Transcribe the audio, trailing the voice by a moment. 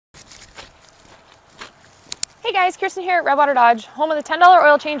Hey guys, Kearstyn here at Redwater Dodge, home of the $10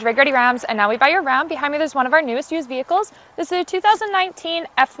 oil change rig ready Rams, and now we buy your Ram. Behind me there's one of our newest used vehicles. This is a 2019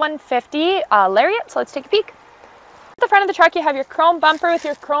 F-150 Lariat, so let's take a peek. At the front of the truck you have your chrome bumper with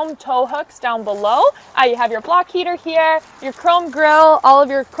your chrome tow hooks down below. You have your block heater here, your chrome grille, all of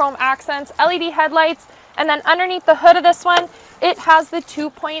your chrome accents, LED headlights, and then underneath the hood of this one, it has the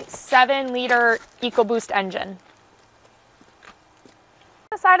 2.7 liter EcoBoost engine.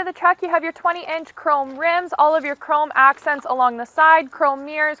 On the side of the truck you have your 20-inch chrome rims, all of your chrome accents along the side, chrome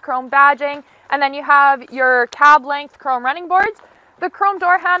mirrors, chrome badging, and then you have your cab length chrome running boards, the chrome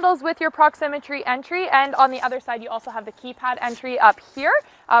door handles with your proximity entry, and on the other side you also have the keypad entry up here,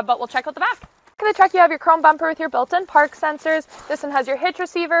 but we'll check out the back. Back of the truck you have your chrome bumper with your built-in park sensors. This one has your hitch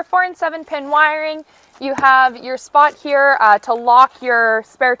receiver, 4 and 7 pin wiring. You have your spot here to lock your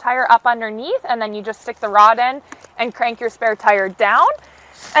spare tire up underneath, and then you just stick the rod in and crank your spare tire down.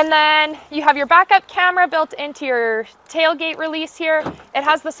 And then you have your backup camera built into your tailgate release here. It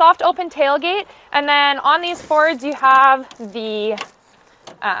has the soft open tailgate, and then on these Fords you have the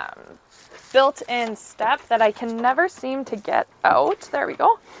built-in step that I can never seem to get out. There we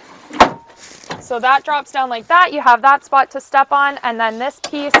go. So that drops down like that. You have that spot to step on, and then this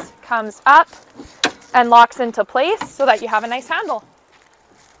piece comes up and locks into place so that you have a nice handle.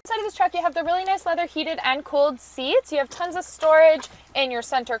 Inside of this truck you have the really nice leather heated and cooled seats. You have tons of storage in your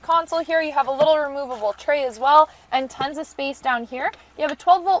center console here. You have a little removable tray as well, and tons of space down here. You have a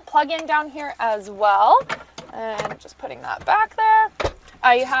 12-volt plug-in down here as well, and just putting that back there.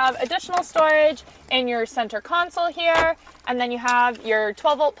 You have additional storage in your center console here, and then you have your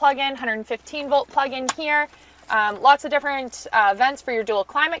 12-volt plug-in, 115-volt plug-in here. Lots of different vents for your dual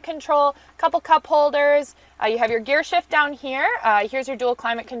climate control, couple cup holders. You have your gear shift down here. Here's your dual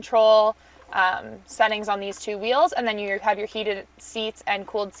climate control settings on these two wheels, and then you have your heated seats and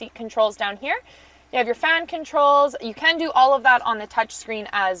cooled seat controls down here. You have your fan controls. You can do all of that on the touch screen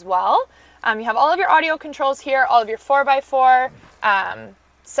as well. You have all of your audio controls here, all of your 4x4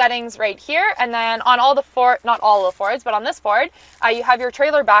 settings right here, and then on all the not all of the Fords, but on this Ford, you have your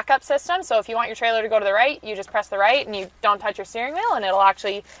trailer backup system. So if you want your trailer to go to the right, you just press the right and you don't touch your steering wheel, and it'll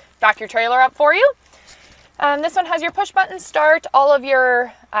actually back your trailer up for you. This one has your push button start. All of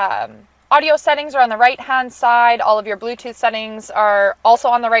your audio settings are on the right hand side. All of your Bluetooth settings are also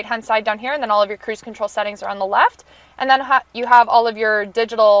on the right hand side down here, and then all of your cruise control settings are on the left. And then you have all of your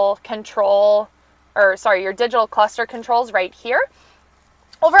digital control, or sorry, your digital cluster controls right here.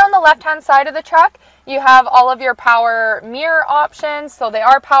 Over on the left-hand side of the truck, you have all of your power mirror options. So they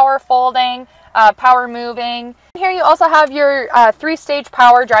are power folding, power moving. Here you also have your 3-stage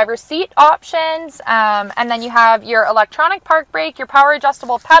power driver seat options. And then you have your electronic park brake, your power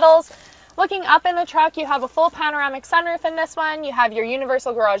adjustable pedals. Looking up in the truck, you have a full panoramic sunroof in this one. You have your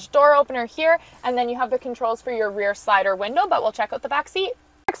universal garage door opener here. And then you have the controls for your rear slider window, but we'll check out the back seat.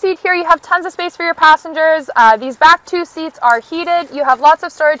 Seat here you have tons of space for your passengers. These back 2 seats are heated. You have lots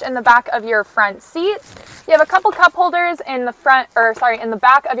of storage in the back of your front seats. You have a couple cup holders in the front, or sorry, in the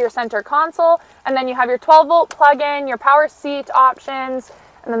back of your center console, and then you have your 12-volt plug-in, your power seat options,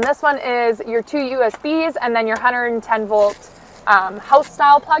 and then this one is your 2 USBs, and then your 110-volt house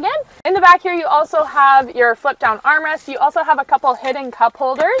style plug-in. In the back here you also have your flip down armrest. You also have a couple hidden cup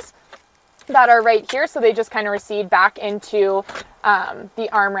holders that are right here, so they just kind of recede back into the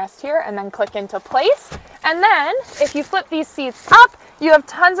armrest here and then click into place. And then if you flip these seats up, you have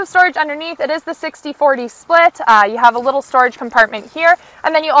tons of storage underneath. It is the 60-40 split. You have a little storage compartment here,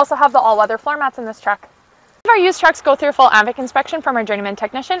 and then you also have the all-weather floor mats in this truck. Our used trucks go through a full AMVIC inspection from our journeyman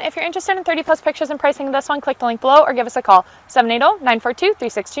technician. If you're interested in 30+ pictures and pricing of this one, click the link below or give us a call,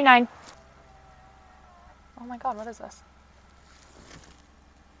 780-942-3629. Oh my god, what is this?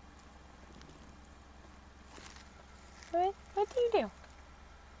 What do you do?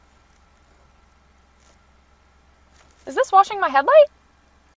 Is this washing my headlight?